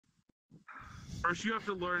First, you have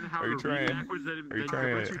to learn how Are you to read trying? backwards. Are you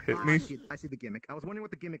trying to hit me? I see the gimmick. I was wondering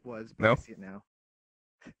what the gimmick was, but No. I see it now.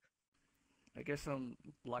 I guess I'm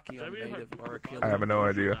lucky I on mean, native like, or I have no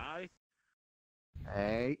idea.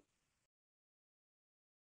 Hey.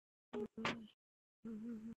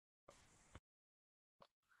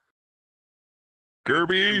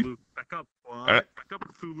 Kirby! Back up. Uh, Back up,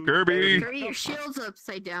 Cthulhu. Kirby! Kirby, your shield's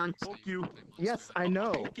upside down. Fuck you. Yes, I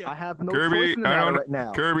know. you. I have no Kirby, choice in the I matter don't. right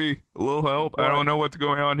now. Kirby, a little help. I What? don't know what's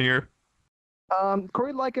going on here.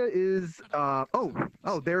 Corey Leica is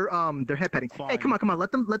they're head petting. Hey, Fine. come on,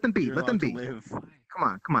 let them be, You're let them allowed to be. live.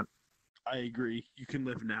 Come on. I agree. You can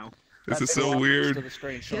live now. This is That's so the weird. To the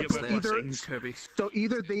screenshots It's there. either- Kirby. So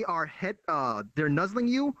either they are they're nuzzling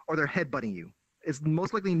you or they're headbutting you. It's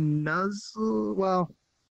most likely nuzzle. Well,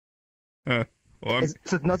 Well, is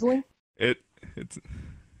it nuzzling? it's.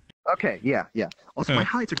 Okay, yeah. Also, Huh. my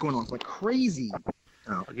highlights are going on like crazy.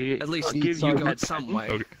 Oh, At least I'll you give you got some way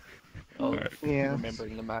Okay. of Alright. yeah.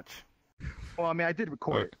 remembering the match. Well, I mean, I did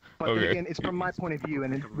record it, but then Okay. again, it's from my point of view,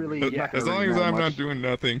 and it really. As, not gonna as long really as matter I'm not much. doing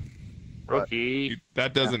nothing, Rookie.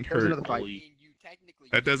 that doesn't There's hurt. another fight.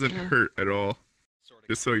 That doesn't hurt at all.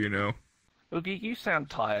 Just so you know. Oogie, you sound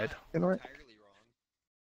tired. You know what?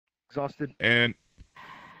 Exhausted.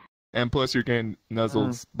 And plus you're getting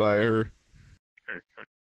nuzzles by her.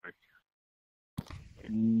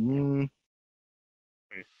 Mm.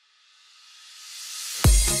 Hey,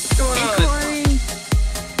 Corey.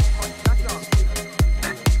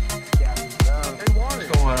 What's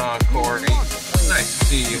going on, Corey? Nice to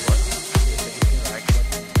see you.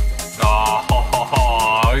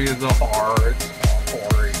 Oh, he's a heart.